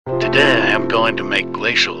Today I am going to make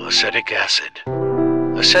glacial acetic acid.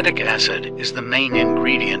 Acetic acid is the main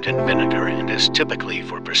ingredient in vinegar and is typically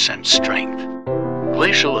for percent strength.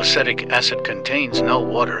 Glacial acetic acid contains no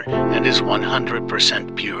water and is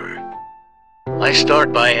 100% pure. I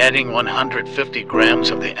start by adding 150 grams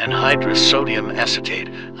of the anhydrous sodium acetate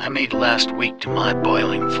I made last week to my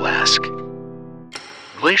boiling flask.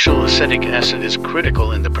 Glacial acetic acid is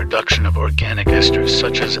critical in the production of organic esters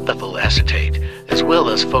such as ethyl acetate, as well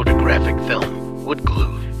as photographic film, wood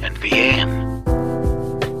glue, and VAM.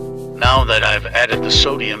 Now that I've added the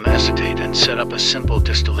sodium acetate and set up a simple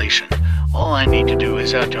distillation, all I need to do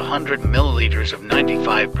is add 100 milliliters of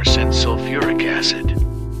 95% sulfuric acid.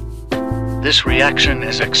 This reaction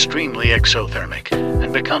is extremely exothermic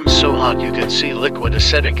and becomes so hot you can see liquid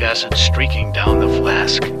acetic acid streaking down the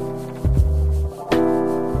flask.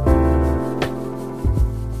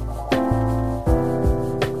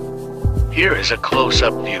 Here is a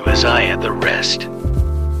close-up view as I add the rest.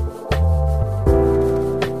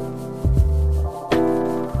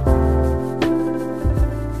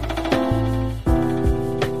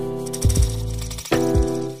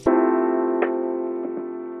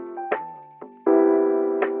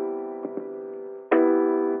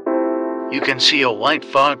 You can see a white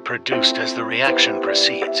fog produced as the reaction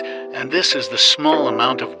proceeds, and this is the small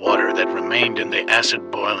amount of water that remained in the acid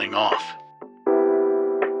boiling off.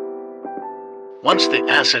 Once the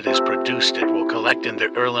acid is produced, it will collect in the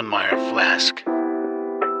Erlenmeyer flask.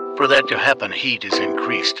 For that to happen, heat is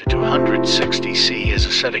increased to 260 C as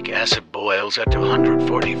acetic acid boils at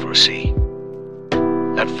 244 C.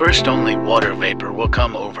 At first, only water vapor will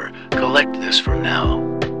come over. Collect this for now.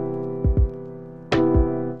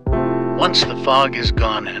 Once the fog is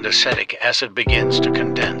gone and acetic acid begins to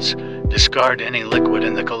condense, discard any liquid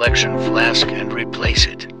in the collection flask and replace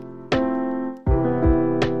it.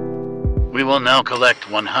 We will now collect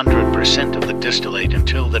 100% of the distillate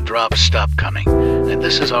until the drops stop coming, and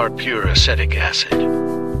this is our pure acetic acid.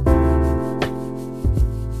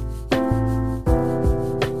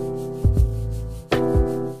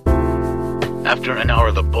 After an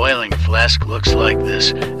hour, the boiling flask looks like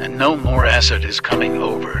this, and no more acid is coming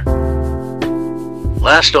over.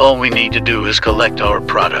 Last, all we need to do is collect our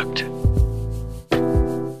product.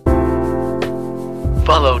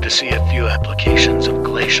 Follow to see a few applications of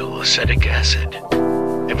glacial acetic acid.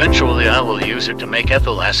 Eventually I will use it to make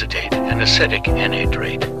ethyl acetate and acetic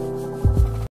anhydride.